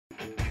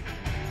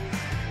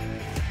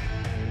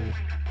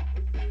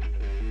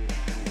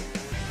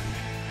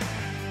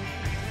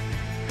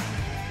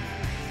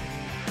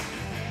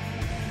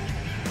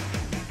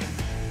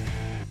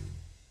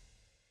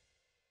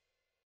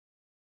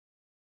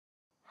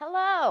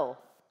Hello,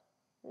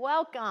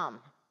 welcome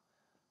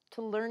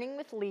to Learning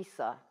with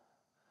Lisa.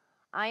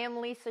 I am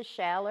Lisa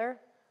Schaller.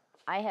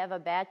 I have a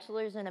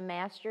bachelor's and a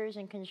master's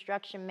in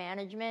construction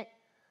management.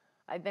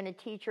 I've been a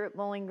teacher at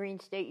Bowling Green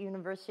State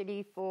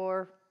University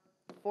for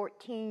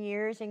 14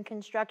 years in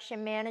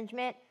construction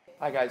management.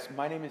 Hi guys,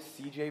 my name is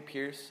CJ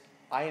Pierce.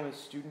 I am a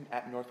student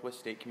at Northwest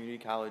State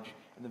Community College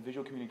in the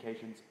Visual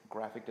Communications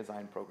Graphic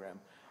Design program.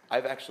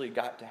 I've actually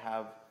got to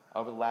have,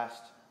 over the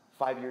last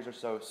 5 years or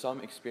so,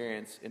 some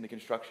experience in the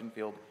construction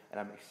field, and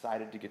I'm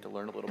excited to get to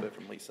learn a little bit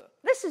from Lisa.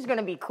 This is going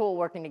to be cool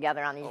working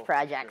together on these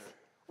projects. Sure.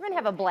 We're going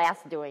to have a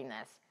blast doing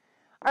this.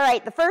 All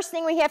right, the first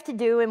thing we have to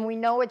do, and we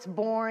know it's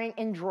boring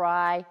and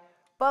dry,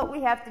 but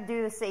we have to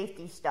do the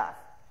safety stuff.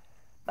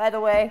 By the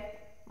way,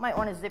 you might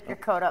want to zip your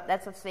coat up.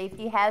 That's a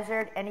safety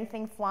hazard,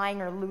 anything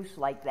flying or loose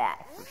like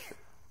that. Sure.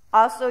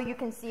 Also, you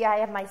can see I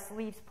have my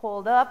sleeves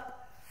pulled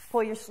up.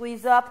 Pull your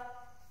sleeves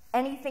up.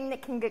 Anything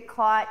that can get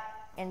caught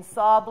in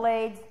saw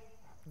blades,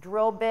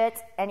 drill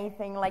bits,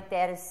 anything like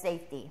that is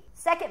safety.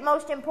 Second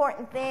most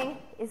important thing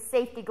is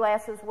safety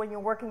glasses when you're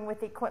working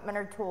with equipment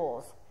or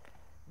tools.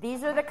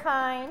 These are the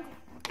kind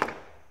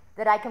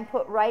that I can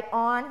put right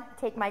on,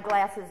 take my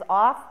glasses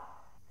off.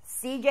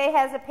 CJ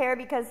has a pair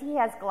because he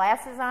has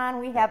glasses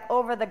on. We have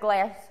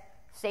over-the-glass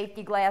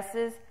safety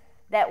glasses.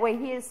 That way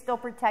he is still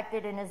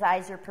protected and his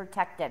eyes are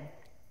protected.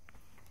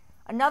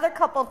 Another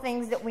couple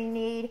things that we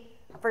need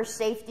for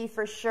safety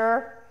for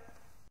sure,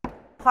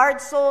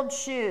 hard-soled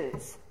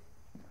shoes.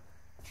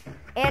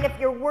 And if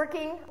you're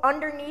working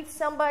underneath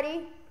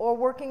somebody or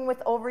working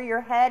with over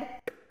your head,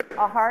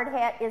 a hard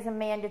hat is a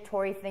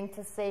mandatory thing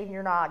to save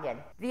your noggin.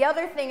 The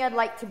other thing I'd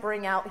like to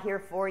bring out here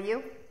for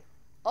you,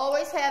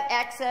 always have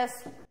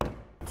access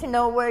to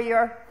know where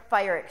your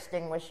fire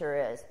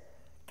extinguisher is.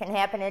 Can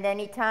happen at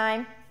any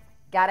time.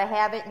 Gotta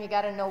have it and you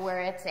gotta know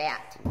where it's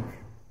at.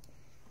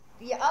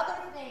 The other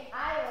thing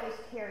I always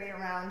carry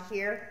around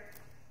here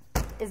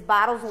is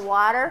bottles of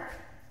water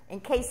in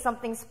case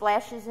something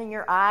splashes in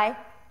your eye.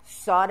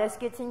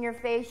 Sawdust gets in your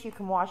face, you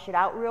can wash it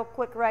out real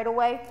quick right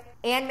away.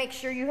 And make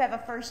sure you have a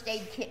first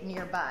aid kit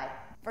nearby.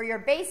 For your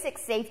basic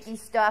safety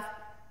stuff,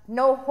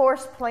 no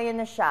horseplay in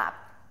the shop.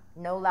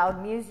 No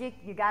loud music,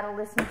 you gotta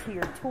listen to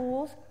your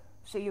tools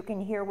so you can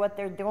hear what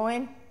they're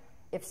doing.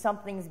 If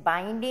something's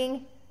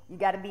binding, you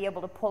gotta be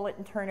able to pull it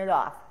and turn it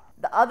off.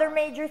 The other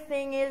major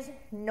thing is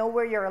know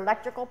where your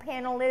electrical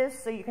panel is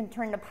so you can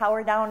turn the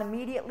power down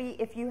immediately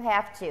if you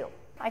have to.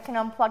 I can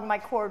unplug my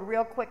cord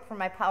real quick from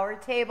my power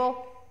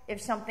table if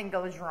something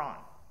goes wrong.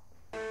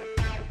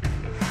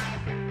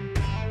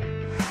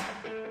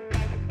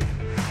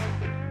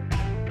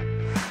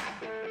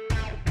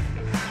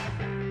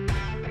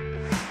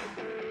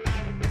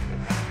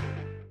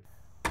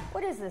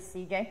 What is this,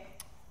 CJ?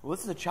 Well,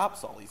 this is a chop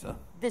saw, Lisa.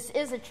 This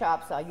is a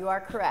chop saw, you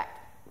are correct.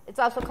 It's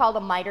also called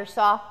a miter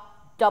saw,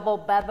 double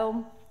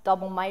bevel,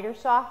 double miter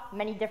saw,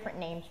 many different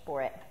names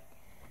for it.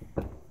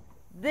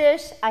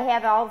 This, I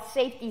have all the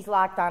safeties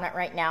locked on it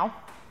right now.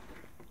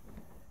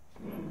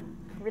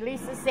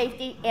 Release the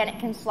safety and it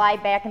can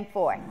slide back and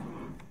forth.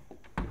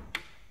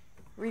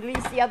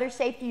 Release the other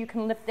safety, you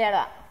can lift that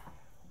up.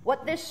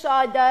 What this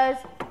saw does,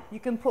 you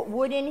can put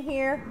wood in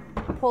here,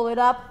 pull it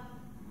up,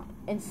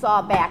 and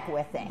saw back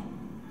with it.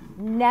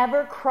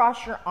 Never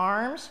cross your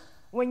arms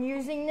when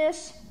using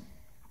this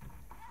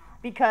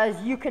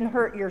because you can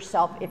hurt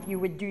yourself if you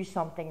would do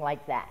something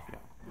like that.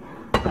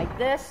 Like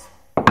this.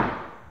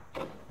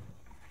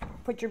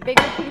 Put your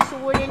bigger piece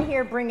of wood in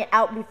here, bring it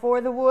out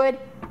before the wood,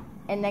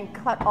 and then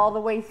cut all the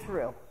way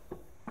through.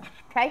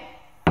 Okay?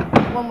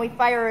 When we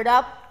fire it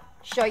up,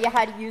 show you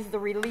how to use the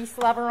release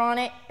lever on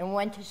it and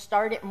when to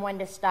start it and when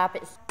to stop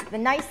it. The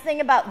nice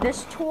thing about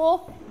this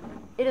tool,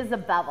 it is a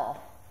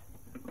bevel.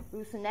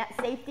 Loosen that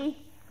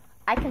safety.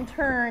 I can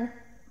turn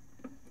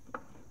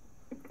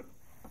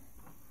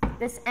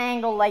this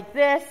angle like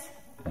this,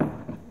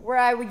 where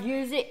I would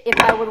use it if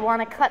I would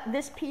want to cut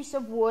this piece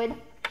of wood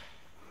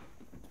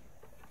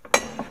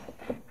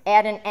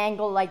at an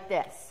angle like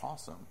this.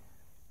 Awesome.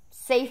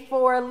 Say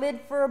for a lid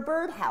for a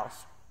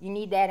birdhouse. You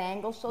need that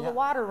angle so the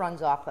water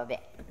runs off of it.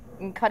 You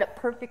can cut it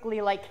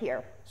perfectly like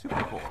here.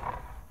 Super cool.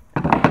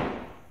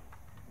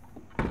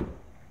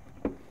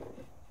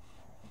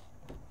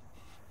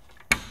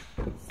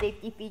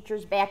 Safety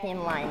features back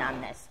in line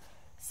on this.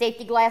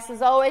 Safety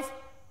glasses always,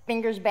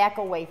 fingers back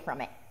away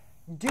from it.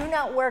 Do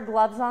not wear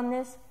gloves on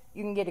this.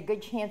 You can get a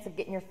good chance of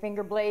getting your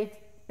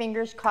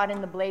fingers caught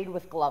in the blade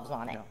with gloves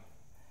on it. Yeah.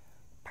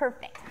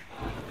 Perfect.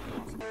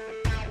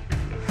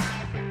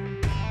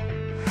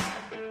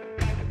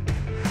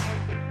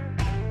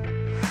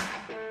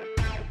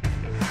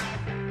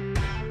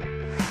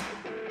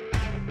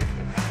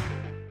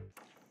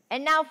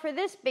 And now for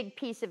this big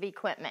piece of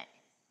equipment.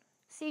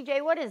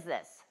 CJ, what is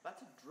this?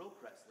 That's a drill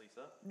press,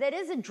 Lisa. That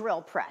is a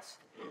drill press.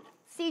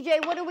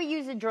 CJ, what do we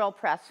use a drill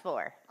press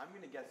for? I'm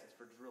going to guess it's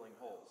for drilling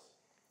holes.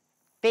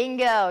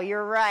 Bingo,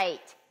 you're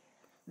right.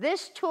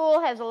 This tool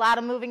has a lot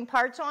of moving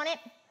parts on it.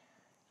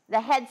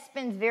 The head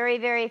spins very,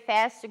 very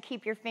fast, so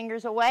keep your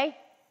fingers away.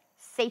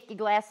 Safety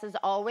glasses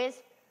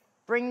always.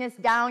 Bring this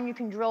down, you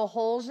can drill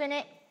holes in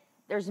it.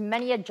 There's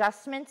many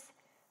adjustments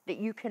that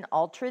you can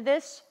alter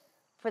this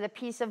for the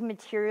piece of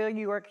material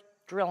you are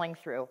drilling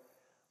through,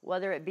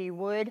 whether it be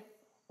wood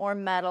or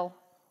metal,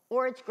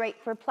 or it's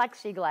great for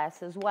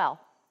plexiglass as well.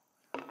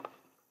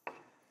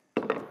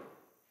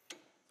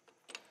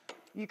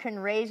 You can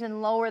raise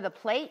and lower the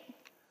plate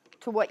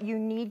to what you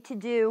need to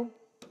do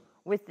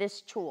with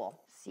this tool.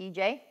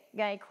 CJ, you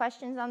got any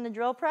questions on the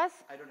drill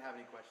press? I don't have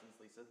any questions,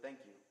 Lisa. Thank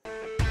you.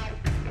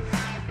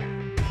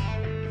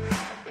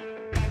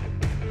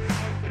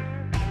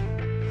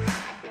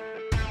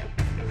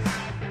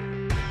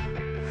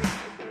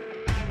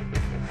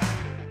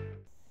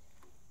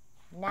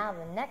 Now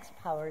the next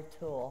power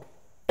tool.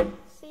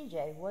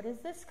 CJ, what is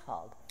this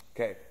called?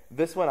 Okay,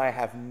 this one I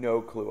have no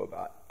clue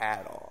about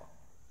at all.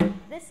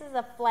 This is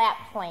a flat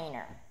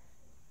planer.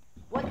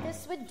 What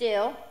this would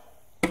do,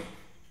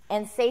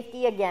 and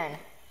safety again,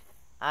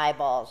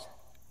 eyeballs,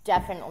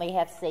 definitely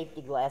have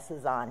safety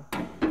glasses on.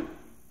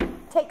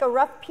 Take a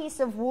rough piece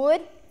of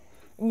wood,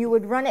 and you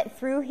would run it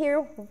through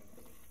here,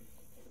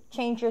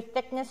 change your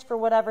thickness for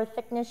whatever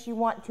thickness you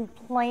want to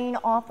plane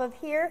off of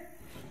here.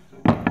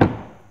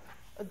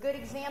 A good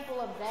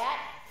example of that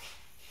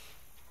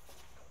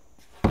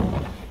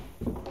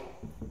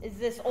is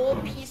this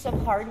old piece of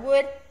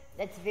hardwood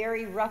that's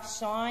very rough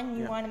sawn.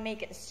 You want to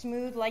make it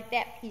smooth like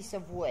that piece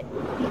of wood.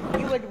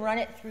 You would run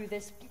it through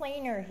this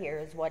planer here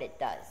is what it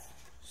does.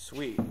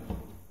 Sweet.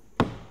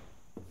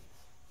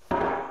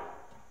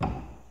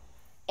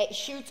 It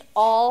shoots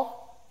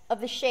all of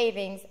the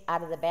shavings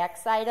out of the back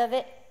side of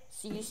it,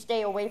 so you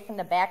stay away from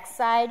the back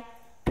side,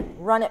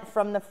 run it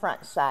from the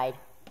front side.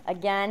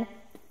 Again,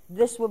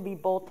 this will be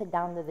bolted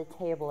down to the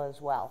table as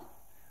well.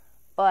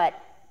 But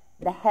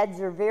the heads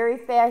are very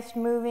fast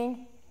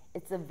moving.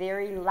 It's a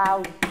very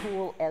loud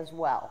tool as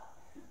well.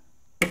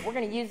 We're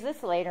going to use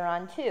this later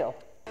on too.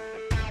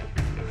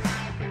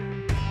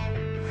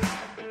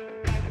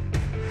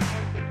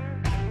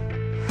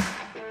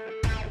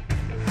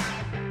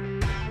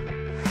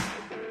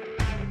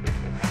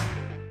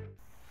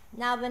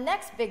 Now the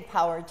next big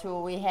power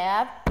tool we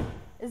have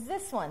is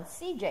this one.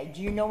 CJ,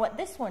 do you know what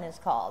this one is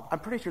called? I'm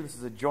pretty sure this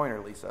is a joiner,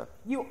 Lisa.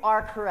 You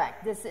are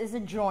correct. This is a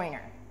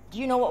joiner. Do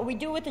you know what we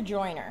do with a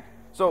joiner?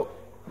 So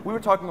we were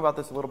talking about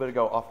this a little bit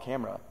ago off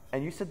camera,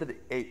 and you said that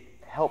it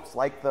helps,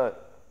 like the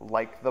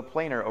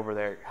planer over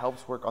there,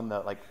 helps work on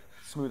the,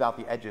 smooth out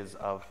the edges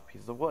of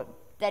pieces of wood.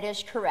 That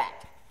is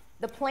correct.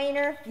 The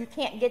planer, you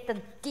can't get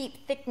the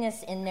deep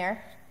thickness in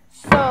there,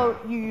 so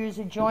you use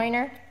a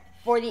joiner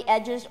for the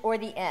edges or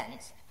the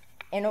ends,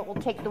 and it will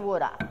take the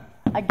wood off.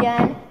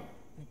 Again,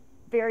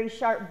 very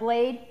sharp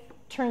blade,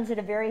 turns at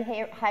a very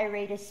high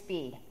rate of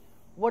speed.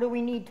 What do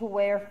we need to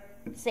wear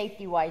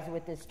safety-wise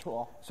with this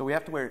tool? So we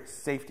have to wear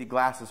safety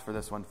glasses for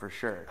this one for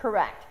sure.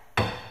 Correct.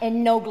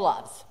 And no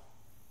gloves.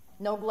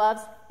 No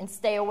gloves, and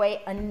stay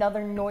away,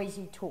 another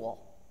noisy tool.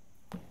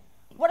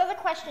 What other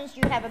questions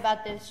do you have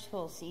about this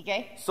tool,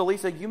 CJ? So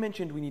Lisa, you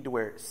mentioned we need to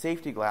wear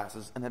safety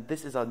glasses and that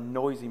this is a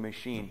noisy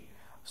machine.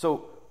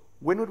 So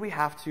when would we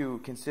have to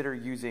consider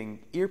using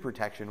ear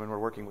protection when we're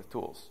working with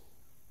tools?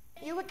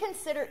 You would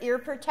consider ear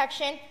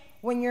protection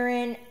when you're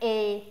in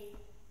a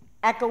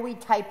echoey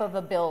type of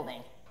a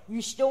building.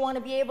 You still want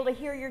to be able to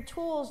hear your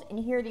tools and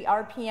hear the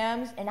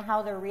RPMs and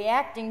how they're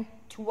reacting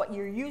to what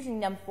you're using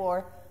them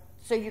for,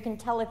 so you can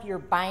tell if you're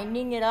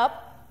binding it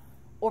up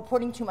or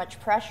putting too much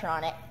pressure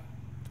on it.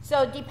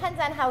 So it depends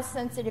on how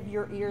sensitive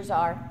your ears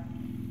are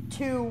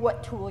to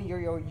what tool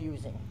you're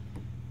using.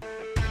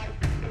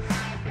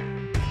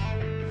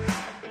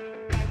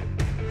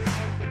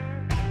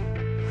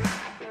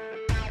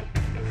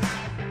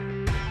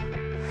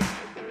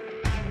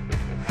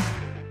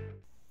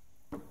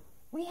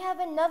 We have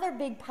another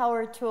big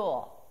power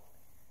tool.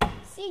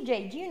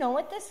 CJ, do you know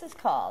what this is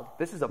called?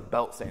 This is a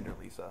belt sander,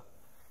 Lisa.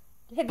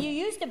 Have you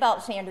used a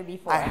belt sander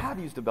before? I have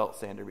used a belt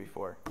sander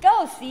before.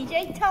 Go,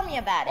 CJ, tell me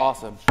about it.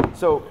 Awesome.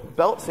 So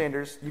belt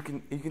sanders, you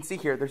can see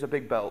here, there's a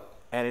big belt,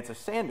 and it's a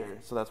sander,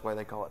 so that's why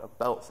they call it a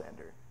belt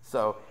sander.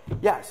 So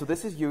yeah, so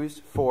this is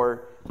used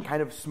for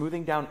kind of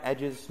smoothing down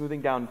edges,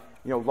 smoothing down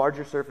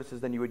larger surfaces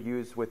than you would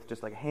use with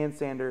just like a hand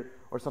sander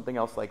or something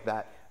else like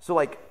that. So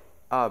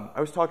I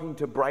was talking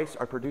to Bryce,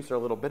 our producer, a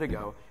little bit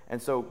ago,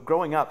 and so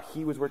growing up,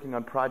 he was working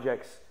on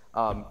projects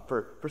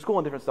for school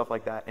and different stuff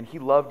like that, and he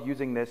loved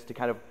using this to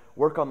kind of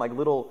work on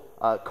little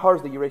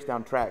cars that you race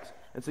down tracks.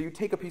 And so you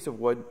take a piece of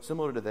wood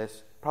similar to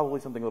this,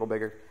 probably something a little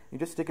bigger, you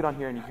just stick it on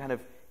here, and you kind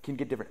of can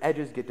get different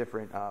edges, get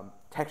different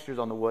textures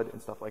on the wood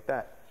and stuff like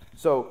that.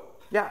 So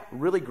yeah,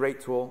 really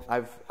great tool.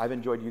 I've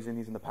enjoyed using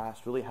these in the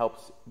past. Really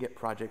helps get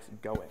projects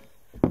going.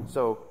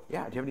 So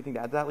yeah, do you have anything to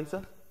add to that,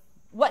 Lisa?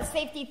 What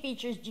safety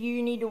features do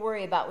you need to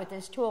worry about with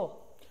this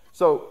tool?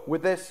 So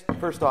with this,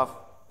 first off,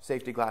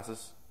 safety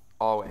glasses,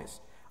 always.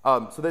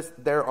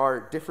 There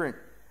are different,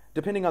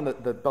 depending on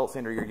the belt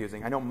sander you're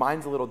using. I know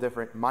mine's a little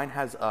different. Mine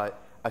has a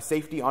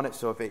safety on it,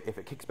 so if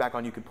it kicks back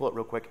on, you can pull it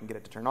real quick and get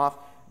it to turn off.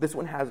 This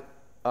one has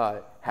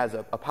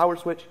a power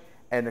switch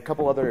and a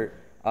couple other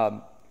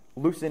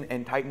loosen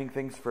and tightening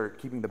things for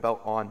keeping the belt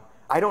on.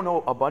 I don't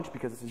know a bunch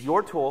because this is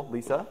your tool,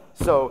 Lisa.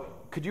 So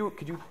could you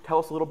tell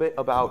us a little bit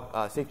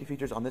about safety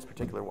features on this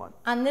particular one?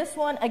 On this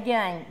one,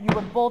 again, you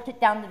would bolt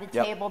it down to the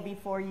Yep. table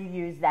before you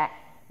use that.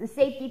 The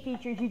safety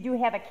features, you do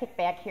have a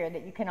kickback here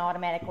that you can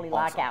automatically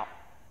lock Awesome. out,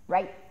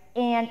 right?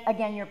 And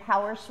again, your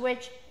power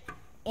switch.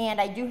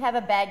 And I do have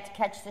a bag to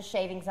catch the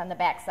shavings on the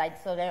backside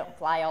so they don't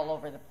fly all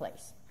over the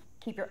place.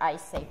 Keep your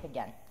eyes safe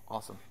again.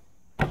 Awesome.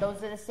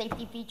 Those are the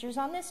safety features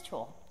on this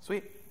tool.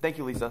 Sweet. Thank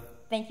you, Lisa.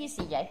 Thank you,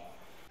 CJ.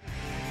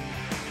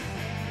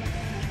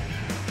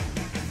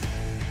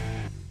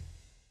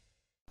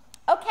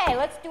 Okay,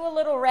 let's do a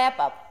little wrap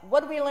up.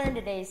 What did we learn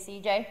today,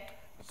 CJ?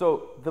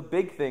 So the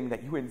big thing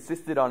that you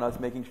insisted on us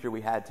making sure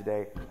we had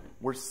today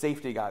were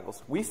safety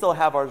goggles. We still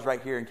have ours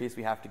right here in case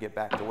we have to get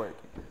back to work.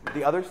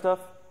 The other stuff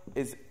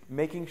is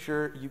making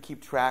sure you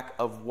keep track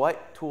of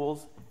what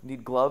tools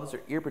need gloves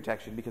or ear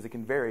protection because it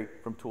can vary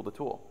from tool to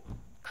tool.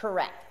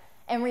 Correct.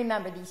 And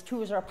remember, these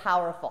tools are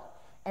powerful,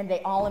 and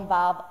they all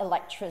involve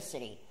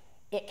electricity.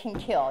 It can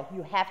kill.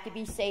 You have to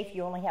be safe.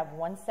 You only have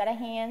one set of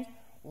hands,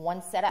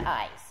 one set of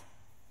eyes.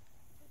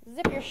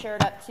 Zip your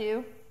shirt up,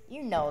 too.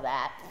 You know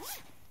that.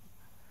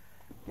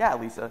 Yeah,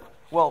 Lisa.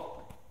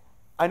 Well,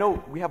 I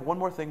know we have one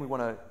more thing we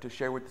want to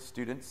share with the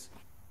students.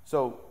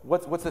 So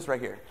what's this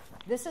right here?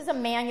 This is a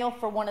manual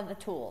for one of the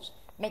tools.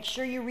 Make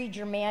sure you read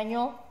your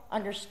manual,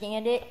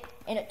 understand it,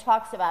 and it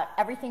talks about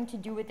everything to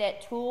do with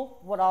that tool,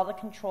 what all the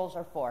controls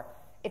are for.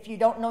 If you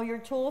don't know your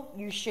tool,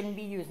 you shouldn't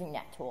be using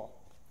that tool.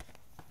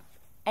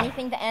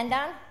 Anything to end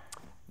on?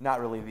 Not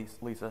really,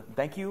 Lisa.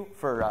 Thank you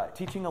for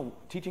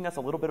teaching us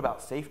a little bit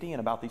about safety and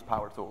about these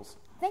power tools.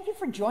 Thank you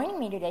for joining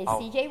me today, Oh.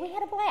 CJ. We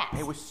had a blast.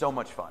 It was so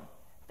much fun.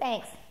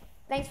 Thanks.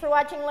 Thanks for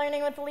watching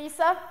Learning with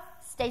Lisa.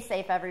 Stay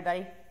safe,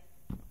 everybody.